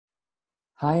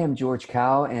Hi, I'm George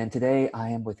Cow, and today I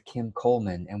am with Kim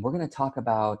Colman, and we're going to talk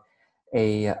about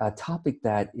a topic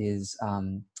that is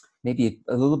maybe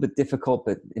a little bit difficult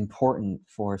but important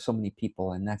for so many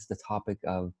people, and that's the topic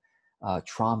of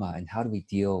trauma and how do we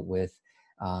deal with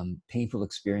painful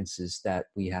experiences that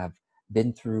we have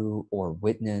been through or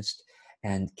witnessed.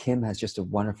 And Kim has just a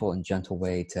wonderful and gentle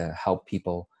way to help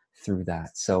people through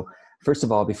that. So, first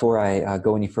of all, before I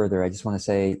go any further, I just want to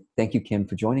say thank you, Kim,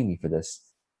 for joining me for this.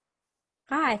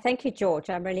 Hi, thank you, George.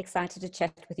 I'm really excited to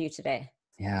chat with you today.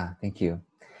 Yeah, thank you.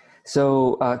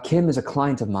 So Kim is a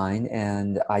client of mine,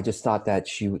 and I just thought that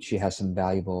she has some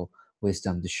valuable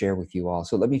wisdom to share with you all.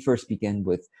 So let me first begin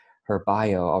with her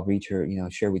bio. I'll read her,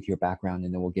 share with you her background,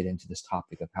 and then we'll get into this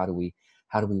topic of how do we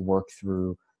work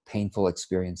through painful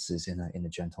experiences in a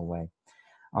gentle way.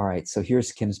 All right, so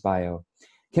here's Kim's bio.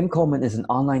 Kim Colman is an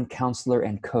online counselor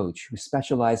and coach who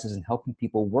specializes in helping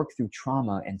people work through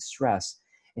trauma and stress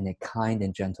in a kind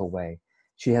and gentle way.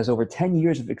 She has over 10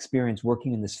 years of experience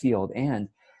working in this field and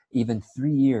even 3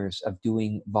 years of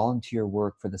doing volunteer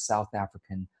work for the South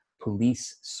African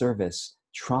Police Service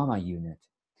Trauma Unit.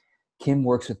 Kim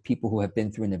works with people who have been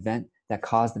through an event that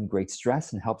caused them great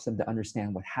stress and helps them to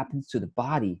understand what happens to the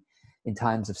body in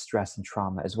times of stress and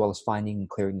trauma, as well as finding and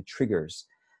clearing the triggers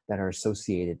that are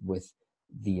associated with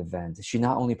the event. She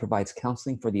not only provides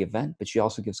counseling for the event, but she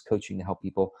also gives coaching to help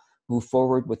people move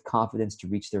forward with confidence to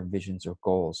reach their visions or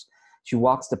goals. She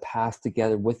walks the path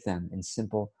together with them in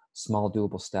simple, small,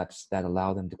 doable steps that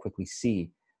allow them to quickly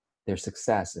see their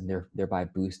success and thereby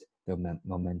boost their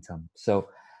momentum. So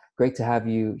great to have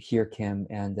you here, Kim.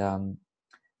 And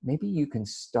maybe you can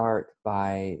start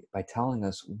by telling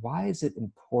us, why is it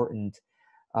important?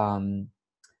 One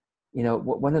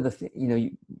of the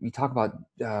you talk about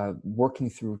working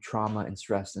through trauma and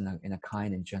stress in a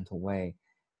kind and gentle way,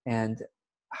 and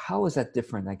how is that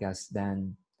different, I guess,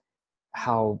 than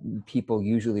how people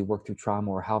usually work through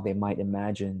trauma, or how they might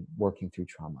imagine working through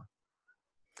trauma?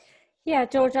 Yeah,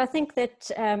 George, I think that,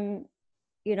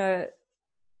 you know,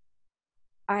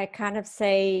 I kind of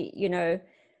say,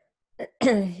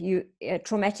 a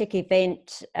traumatic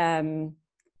event,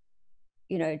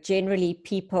 generally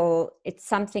people, it's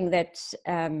something that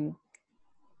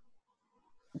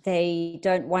they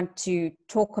don't want to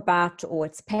talk about, or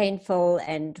it's painful.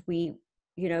 And we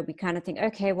kind of think,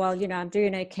 okay, well, I'm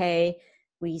doing okay.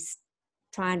 We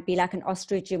try and be like an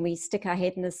ostrich, and we stick our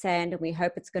head in the sand and we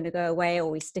hope it's going to go away,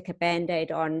 or we stick a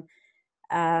band-aid on.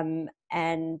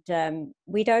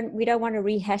 We don't want to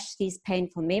rehash these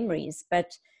painful memories.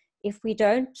 But if we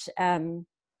don't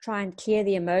try and clear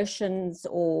the emotions,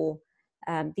 or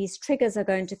these triggers are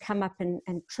going to come up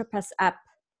and trip us up.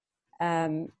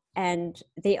 And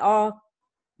there are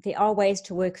ways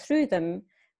to work through them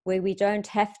where we don't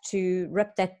have to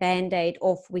rip that band-aid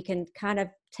off. We can kind of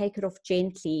take it off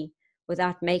gently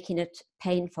without making it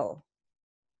painful.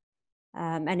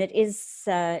 And it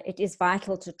is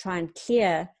vital to try and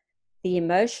clear the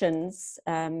emotions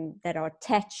that are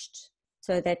attached,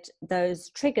 so that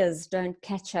those triggers don't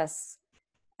catch us,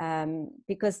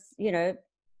 because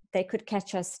they could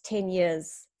catch us 10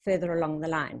 years further along the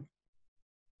line.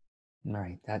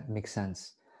 Right, that makes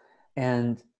sense.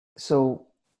 And so,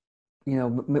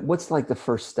 what's like the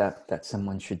first step that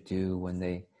someone should do when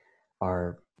they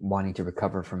are wanting to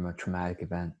recover from a traumatic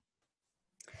event?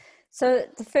 So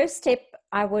the first step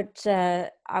I would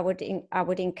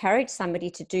encourage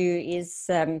somebody to do is,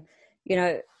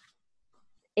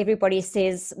 everybody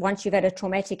says once you've had a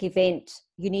traumatic event,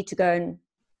 you need to go and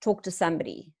talk to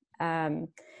somebody.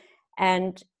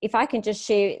 And if I can just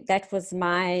share, that was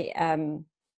my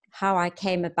how I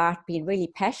came about being really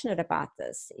passionate about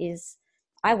this, is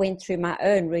I went through my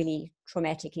own really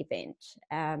traumatic event,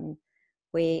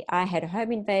 where I had a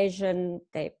home invasion.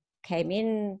 They came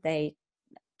in, they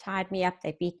tied me up,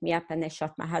 they beat me up, and they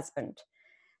shot my husband.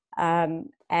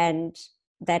 And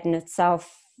that in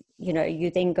itself, you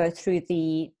then go through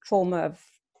the trauma of,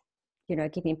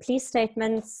 giving police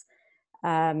statements.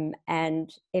 And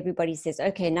everybody says,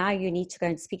 okay, now you need to go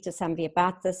and speak to somebody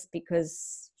about this,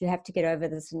 because you have to get over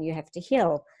this and you have to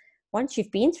heal. Once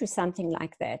you've been through something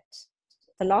like that,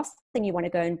 the last thing you want to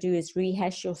go and do is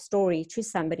rehash your story to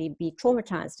somebody, be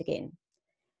traumatized again.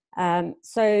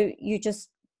 So you just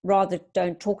rather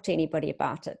don't talk to anybody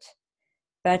about it.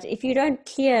 But if you don't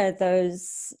clear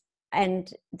those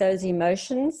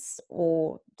emotions,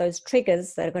 or those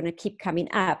triggers that are going to keep coming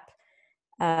up,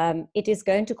 it is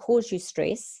going to cause you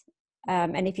stress.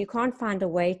 And if you can't find a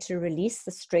way to release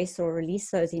the stress or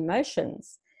release those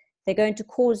emotions, they're going to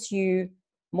cause you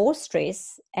more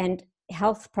stress and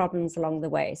health problems along the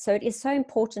way. So it is so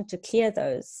important to clear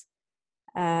those.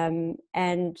 And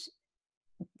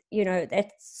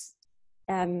that's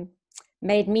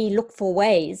made me look for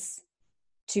ways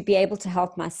to be able to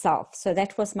help myself. So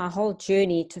that was my whole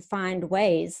journey, to find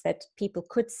ways that people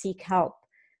could seek help,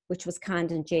 which was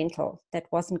kind and gentle, that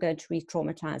wasn't going to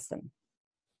re-traumatize them.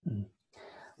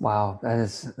 Wow,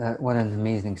 what an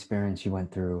amazing experience you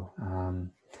went through.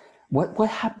 What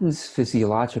happens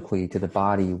physiologically to the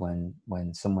body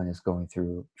when someone is going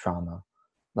through trauma?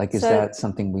 Like, is that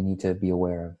something we need to be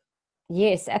aware of?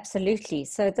 Yes, absolutely.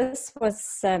 So this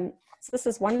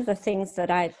is one of the things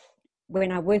that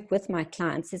when I work with my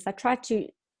clients, is I try to,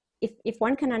 if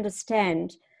one can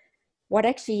understand what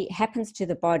actually happens to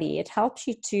the body, it helps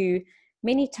you to,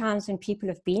 many times when people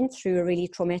have been through a really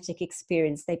traumatic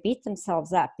experience, they beat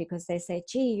themselves up because they say,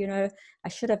 gee, I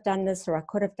should have done this, or I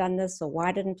could have done this, or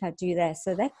why didn't I do that?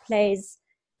 So that plays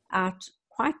out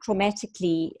quite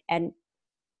traumatically, and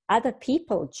other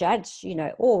people judge,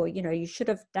 you should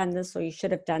have done this, or you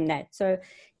should have done that. So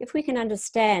if we can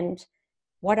understand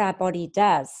what our body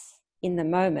does in the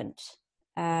moment,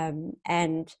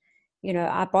 and,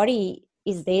 our body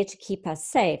is there to keep us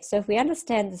safe. So if we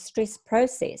understand the stress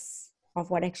process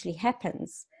of what actually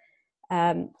happens,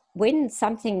 when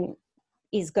something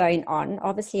is going on,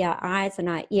 obviously our eyes and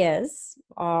our ears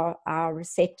are our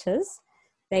receptors.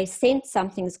 They sense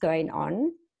something's going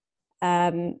on.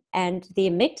 And the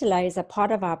amygdala is a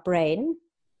part of our brain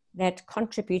that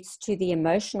contributes to the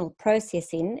emotional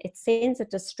processing. It sends a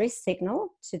distress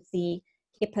signal to the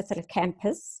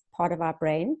hippocampus part of our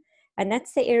brain, and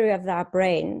that's the area of our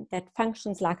brain that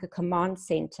functions like a command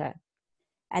center,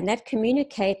 and that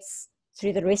communicates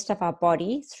through the rest of our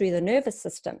body through the nervous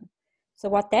system. So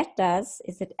what that does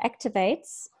is it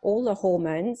activates all the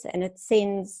hormones, and it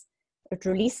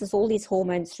releases all these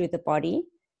hormones through the body,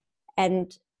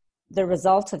 and the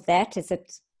result of that is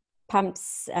it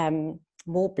pumps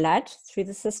more blood through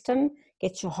the system,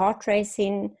 gets your heart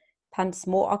racing, pumps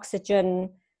more oxygen,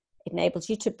 enables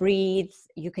you to breathe,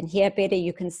 you can hear better,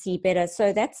 you can see better.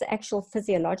 So that's the actual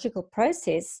physiological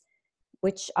process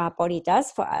which our body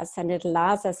does for us, and it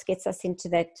allows us, gets us into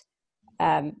that,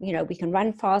 we can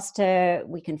run faster,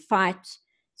 we can fight.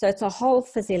 So it's a whole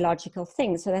physiological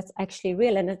thing. So that's actually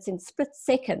real, and it's in split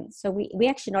seconds. So we're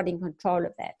actually not in control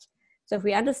of that. So if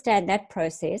we understand that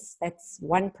process, that's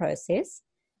one process,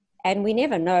 and we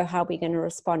never know how we're going to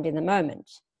respond in the moment.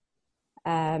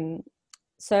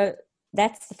 So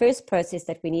that's the first process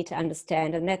that we need to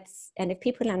understand, and if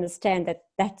people understand that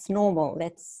that's normal,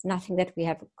 that's nothing that we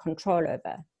have control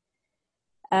over.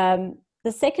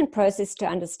 The second process to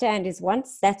understand is,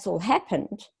 once that's all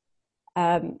happened,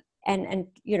 and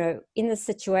in the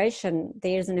situation,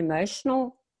 there's an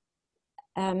emotional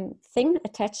thing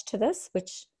attached to this,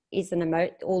 which is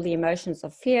all the emotions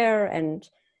of fear, and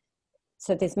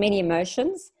so there's many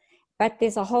emotions, but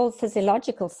there's a whole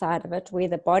physiological side of it where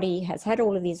the body has had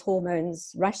all of these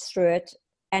hormones rush through it,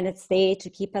 and it's there to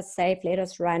keep us safe, let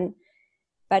us run.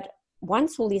 But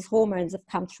once all these hormones have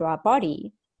come through our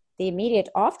body, the immediate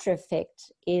after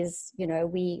effect is,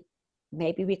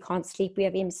 maybe we can't sleep, we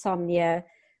have insomnia,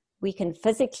 we can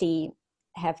physically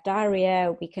have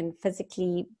diarrhea, we can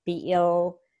physically be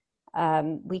ill,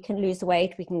 we can lose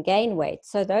weight, we can gain weight.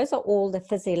 So those are all the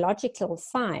physiological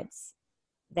sides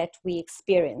that we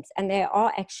experience, and they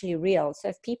are actually real. So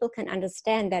if people can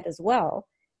understand that as well,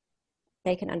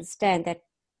 they can understand that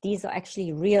these are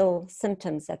actually real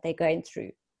symptoms that they're going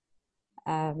through.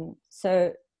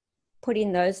 So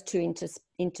putting those two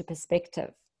into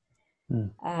perspective.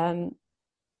 The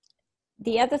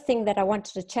other thing that I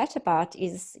wanted to chat about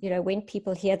is, when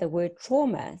people hear the word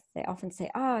trauma, they often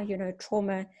say,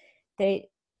 trauma. They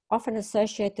often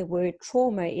associate the word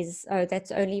trauma is,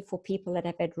 that's only for people that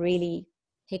have had really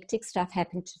hectic stuff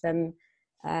happen to them.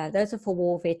 Those are for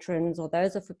war veterans, or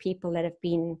those are for people that have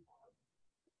been,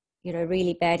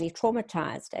 really badly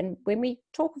traumatized. And when we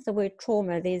talk of the word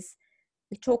trauma, we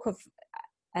talk of,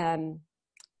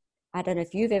 I don't know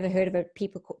if you've ever heard of it,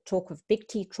 people talk of big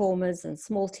T traumas and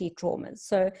small T traumas.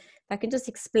 So if I can just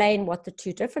explain what the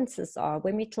two differences are.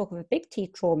 When we talk of a big T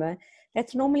trauma,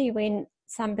 that's normally when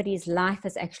somebody's life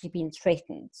has actually been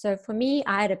threatened. So for me,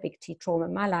 I had a big T trauma.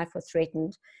 My life was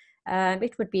threatened.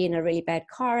 It would be in a really bad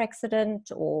car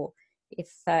accident, or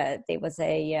if there was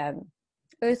a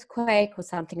earthquake or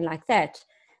something like that.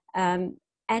 And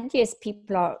yes,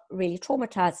 people are really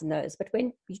traumatized in those. But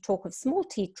when you talk of small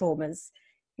T traumas,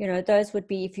 those would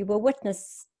be if you were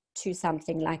witness to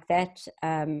something like that,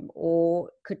 or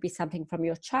could be something from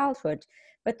your childhood.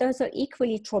 But those are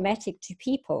equally traumatic to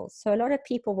people. So a lot of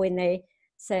people, when they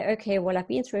say, okay, well, I've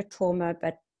been through a trauma,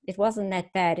 but it wasn't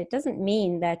that bad, it doesn't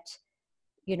mean that,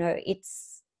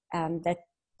 it's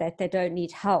that they don't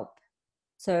need help.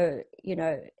 So,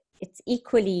 it's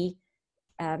equally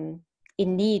in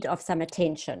need of some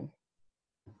attention.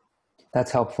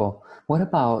 That's helpful. What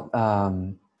about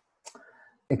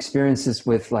experiences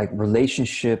with like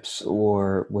relationships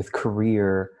or with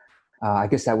career? I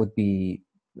guess that would be,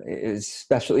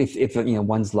 especially if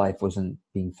one's life wasn't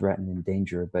being threatened in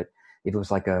danger, but if it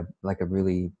was like a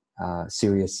really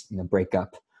serious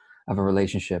breakup of a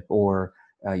relationship, or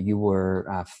you were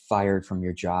fired from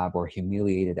your job or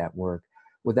humiliated at work,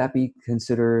 would that be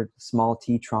considered small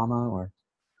t trauma? Or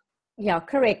yeah,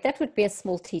 correct, that would be a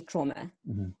small t trauma.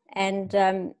 mm-hmm.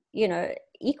 And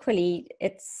equally,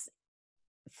 it's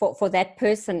for that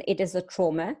person, it is a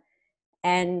trauma,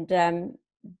 and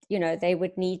they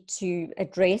would need to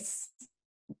address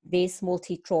their small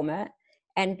t trauma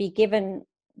and be given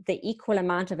the equal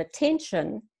amount of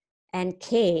attention and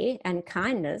care and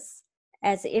kindness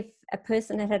as if a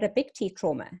person had had a big T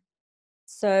trauma.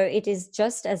 So it is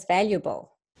just as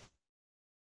valuable.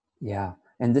 Yeah,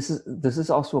 and this is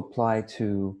also applied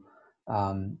to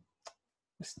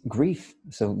grief.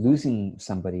 So losing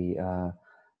somebody,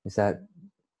 is that,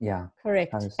 yeah?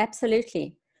 Correct.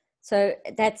 Absolutely. So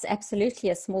that's absolutely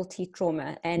a small T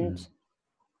trauma, and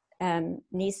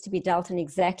needs to be dealt in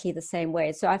exactly the same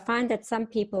way. So I find that some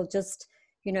people just,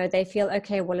 they feel,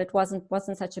 okay, well, it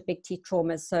wasn't such a big T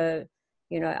trauma, so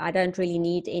I don't really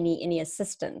need any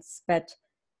assistance. But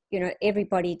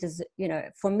everybody does.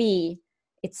 For me,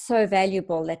 it's so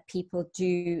valuable that people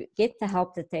do get the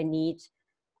help that they need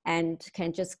and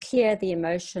can just clear the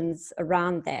emotions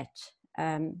around that,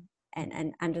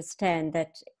 and understand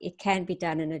that it can be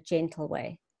done in a gentle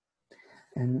way.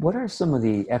 And what are some of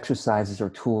the exercises or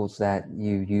tools that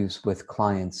you use with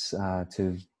clients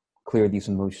to clear these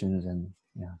emotions and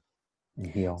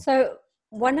heal? So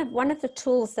one of the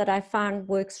tools that I found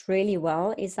works really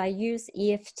well is I use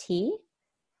EFT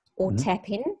or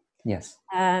tapping. Yes.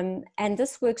 And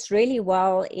this works really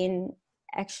well in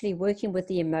actually working with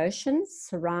the emotions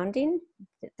surrounding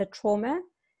the trauma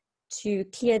to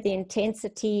clear the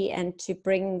intensity and to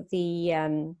bring the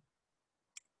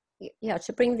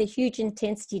huge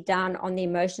intensity down on the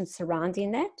emotions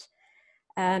surrounding that.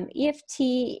 EFT,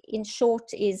 in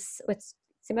short, it's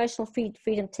emotional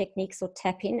freedom techniques or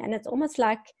tapping, and it's almost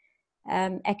like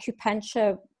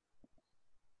acupuncture,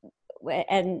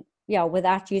 and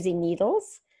without using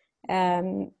needles.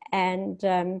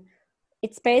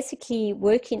 It's basically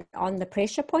working on the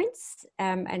pressure points,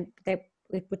 and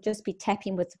it would just be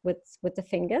tapping with the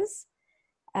fingers.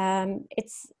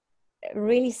 It's a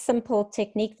really simple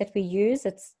technique that we use.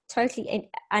 It's totally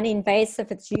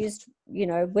uninvasive. It's used,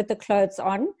 with the clothes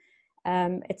on.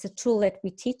 It's a tool that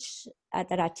we teach,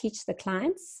 that I teach the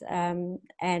clients,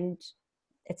 and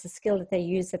it's a skill that they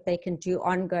use that they can do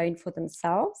ongoing for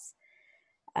themselves.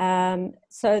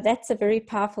 So that's a very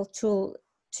powerful tool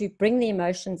to bring the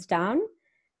emotions down.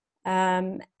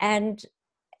 And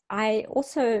I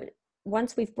also,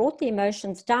 once we've brought the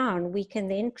emotions down, we can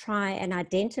then try and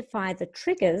identify the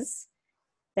triggers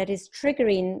that is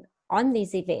triggering on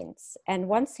these events. And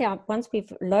once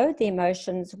we've lowered the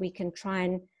emotions, we can try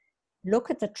and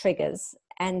look at the triggers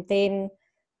and then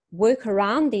work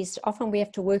around these. Often we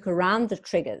have to work around the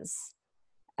triggers.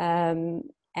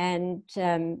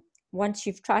 Once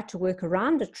you've tried to work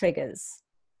around the triggers,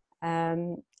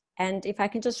 and if I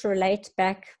can just relate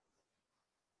back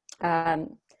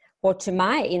to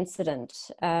my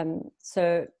incident.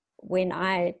 So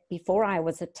before I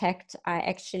was attacked, I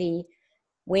actually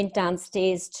went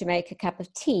downstairs to make a cup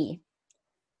of tea.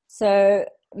 So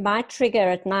my trigger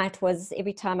at night was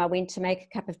every time I went to make a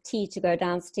cup of tea, to go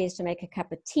downstairs to make a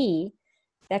cup of tea,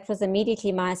 that was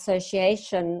immediately my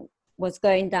association was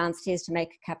going downstairs to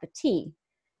make a cup of tea.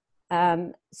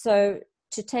 So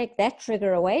to take that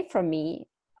trigger away from me,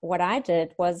 what I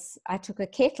did was I took a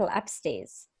kettle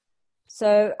upstairs.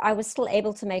 So I was still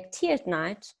able to make tea at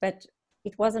night, but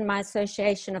it wasn't my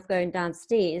association of going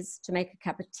downstairs to make a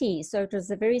cup of tea. So it was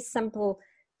a very simple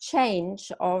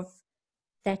change of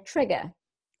that trigger.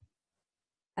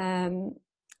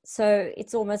 So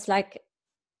it's almost like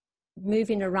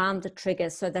moving around the trigger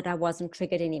so that I wasn't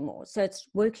triggered anymore. So it's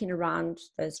working around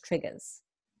those triggers.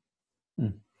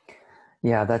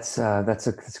 Yeah, that's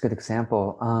a good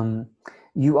example.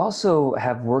 You also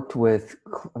have worked with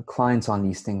clients on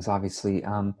these things, obviously.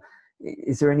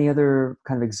 Is there any other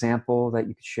kind of example that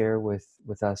you could share with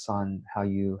us on how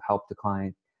you help the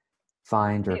client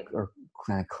find or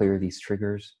kind of clear these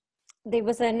triggers? There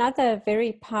was another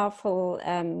very powerful,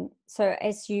 so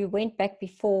as you went back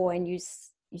before and you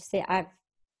say,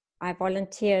 I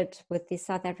volunteered with the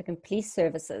South African Police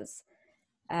Services,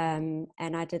 and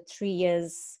I did 3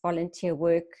 years volunteer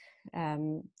work,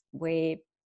 where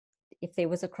if there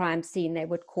was a crime scene, they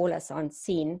would call us on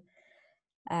scene.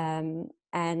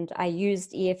 And I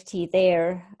used EFT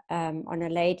there on a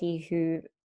lady who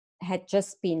had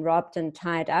just been robbed and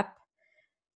tied up.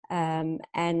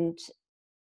 And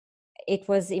it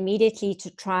was immediately to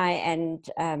try and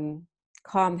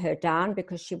calm her down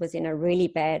because she was in a really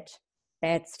bad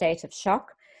state of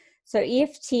shock. So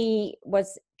EFT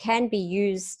can be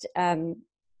used to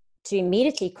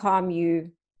immediately calm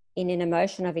you in an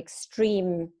emotion of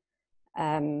extreme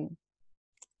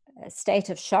state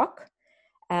of shock.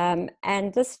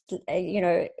 And this,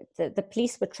 the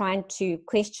police were trying to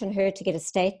question her to get a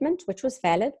statement, which was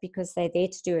valid because they're there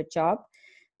to do a job.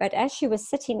 But as she was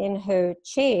sitting in her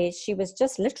chair, she was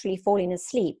just literally falling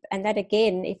asleep. And that,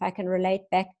 again, if I can relate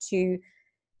back to,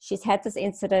 she's had this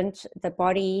incident, the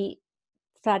body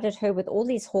flooded her with all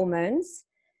these hormones.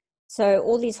 So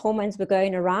all these hormones were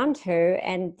going around her,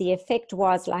 and the effect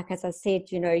was, like, as I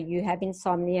said, you have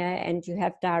insomnia and you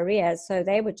have diarrhea. So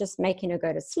they were just making her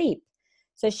go to sleep.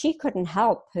 So she couldn't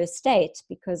help her state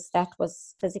because that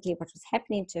was physically what was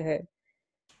happening to her.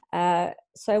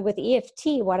 So with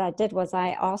EFT, what I did was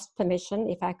I asked permission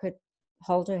if I could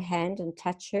hold her hand and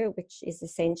touch her, which is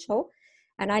essential.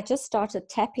 And I just started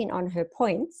tapping on her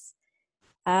points.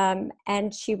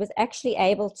 And she was actually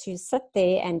able to sit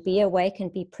there and be awake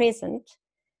and be present.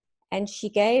 And she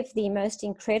gave the most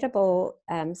incredible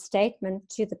statement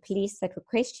to the police that were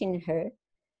questioning her.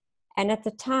 And at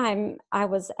the time, I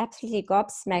was absolutely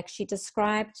gobsmacked. She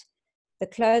described the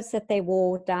clothes that they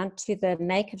wore, down to the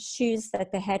make of shoes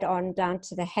that they had on, down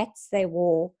to the hats they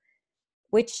wore,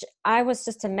 which I was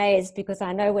just amazed because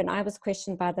I know when I was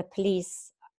questioned by the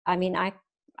police, I mean, I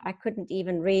couldn't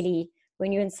even really,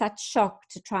 when you're in such shock,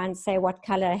 to try and say what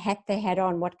color hat they had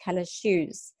on, what color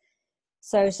shoes.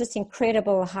 So it's just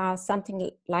incredible how something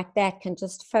like that can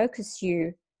just focus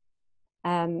you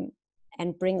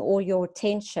and bring all your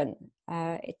attention.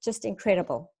 It's just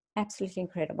incredible, absolutely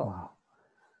incredible. Wow.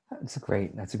 That's a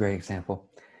great example.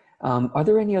 Are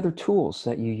there any other tools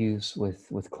that you use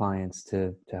with clients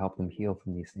to help them heal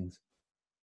from these things?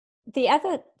 The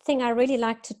other thing I really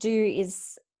like to do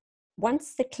is,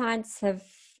 once the clients have,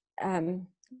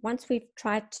 once we've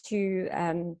tried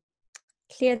to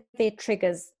clear their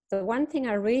triggers, the one thing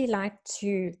I really like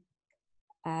to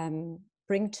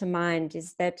bring to mind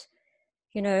is that,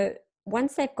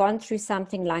 once they've gone through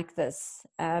something like this,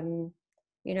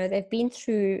 they've been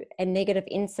through a negative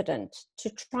incident, to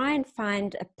try and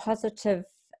find a positive,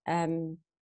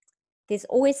 there's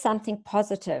always something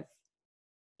positive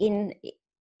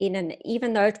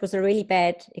even though it was a really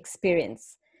bad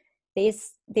experience, there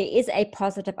is a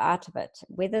positive out of it,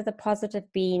 whether the positive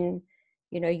being,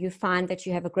 you find that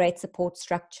you have a great support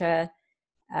structure,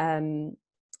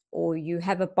 or you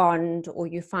have a bond, or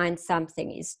you find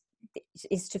something, is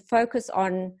to focus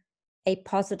on a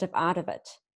positive out of it.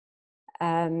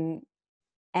 And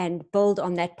build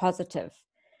on that positive.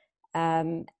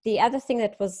 The other thing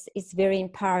that is very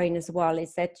empowering as well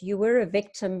is that you were a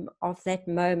victim of that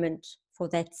moment for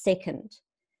that second.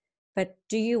 But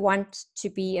do you want to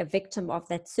be a victim of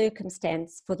that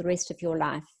circumstance for the rest of your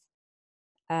life?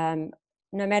 No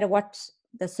matter what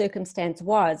the circumstance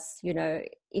was,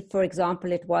 if, for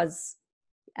example, it was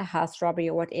a house robbery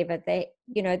or whatever,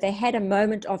 they had a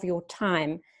moment of your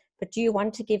time, but do you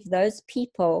want to give those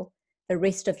people the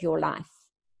rest of your life?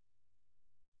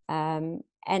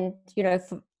 And,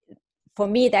 for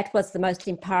me, that was the most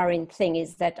empowering thing,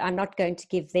 is that I'm not going to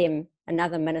give them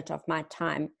another minute of my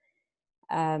time.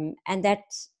 And that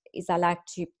is, I like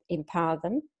to empower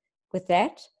them with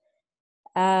that.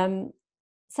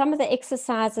 Some of the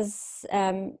exercises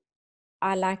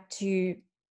I like to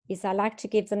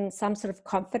give them some sort of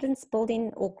confidence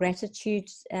building or gratitude.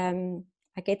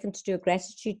 I get them to do a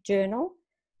gratitude journal,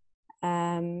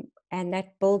 and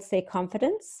that builds their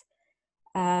confidence.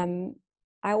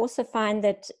 I also find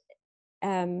that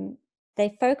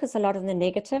they focus a lot on the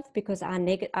negative, because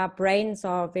our brains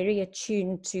are very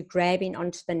attuned to grabbing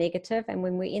onto the negative. And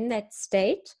when we're in that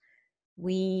state,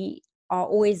 we are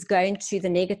always going to the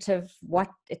negative, what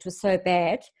it was so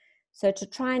bad. So to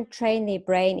try and train their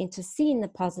brain into seeing the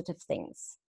positive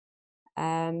things.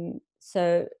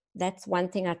 So that's one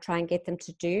thing I try and get them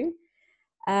to do.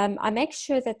 I make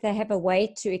sure that they have a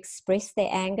way to express their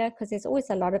anger, because there's always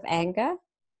a lot of anger.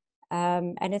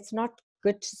 And it's not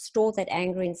good to store that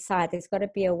anger inside. There's got to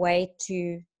be a way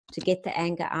to get the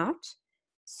anger out.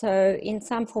 So in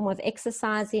some form of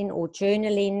exercising or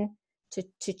journaling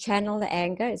to channel the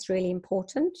anger is really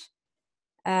important.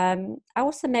 I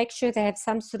also make sure they have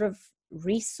some sort of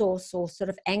resource or sort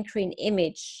of anchoring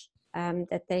image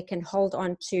that they can hold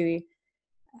on to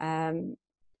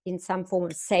in some form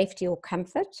of safety or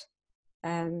comfort.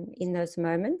 in those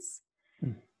moments.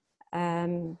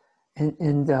 And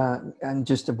I'm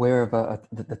just aware of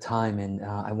the time, and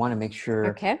I want to make sure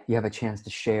Okay. you have a chance to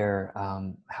share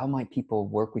how might people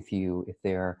work with you if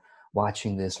they're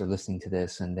watching this or listening to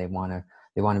this, and they want to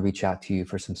reach out to you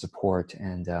for some support.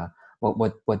 And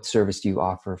what service do you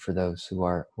offer for those who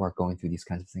are going through these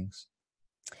kinds of things?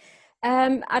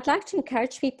 I'd like to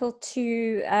encourage people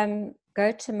to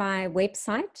go to my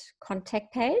website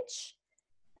contact page.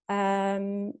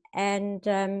 And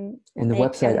the they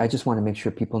website, can, I just want to make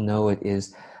sure people know it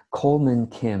is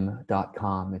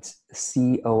colmankim.com. It's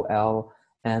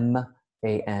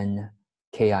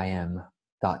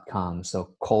COLMANKIM.com.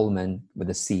 So Colman with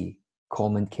a C,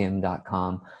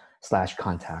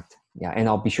 colmankim.com/contact. Yeah. And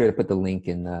I'll be sure to put the link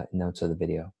in the notes of the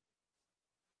video.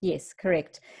 yes,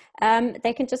 correct.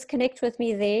 They can just connect with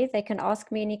me there. They can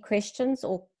ask me any questions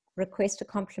or request a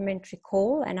complimentary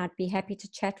call, and I'd be happy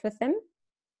to chat with them.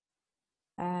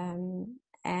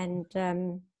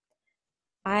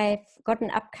 I've got an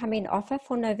upcoming offer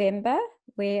for November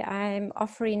where I'm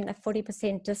offering a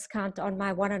 40% discount on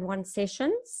my one-on-one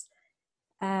sessions.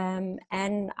 And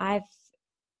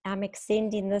I'm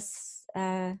extending this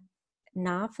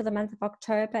now for the month of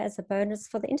October as a bonus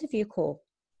for the interview call.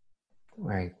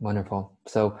 Right. Wonderful.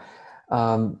 So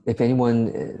if anyone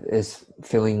is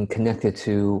feeling connected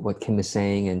to what Kim is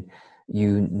saying, and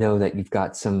you know that you've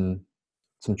got some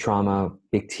trauma,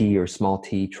 big T or small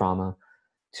t trauma,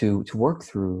 to work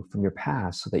through from your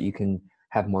past, so that you can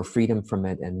have more freedom from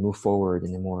it and move forward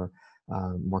in a more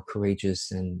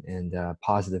courageous and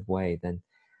positive way, then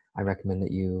I recommend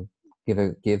that you give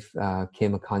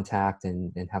Kim a contact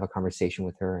and have a conversation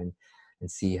with her and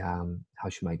see how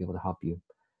she might be able to help you.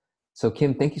 So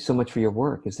Kim, thank you so much for your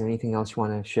work. Is there anything else you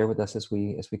want to share with us as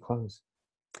we close?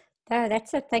 No,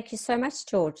 that's it. Thank you so much,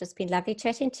 George. It's been lovely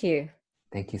chatting to you.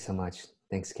 Thank you so much.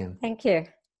 Thanks, Kim. Thank you.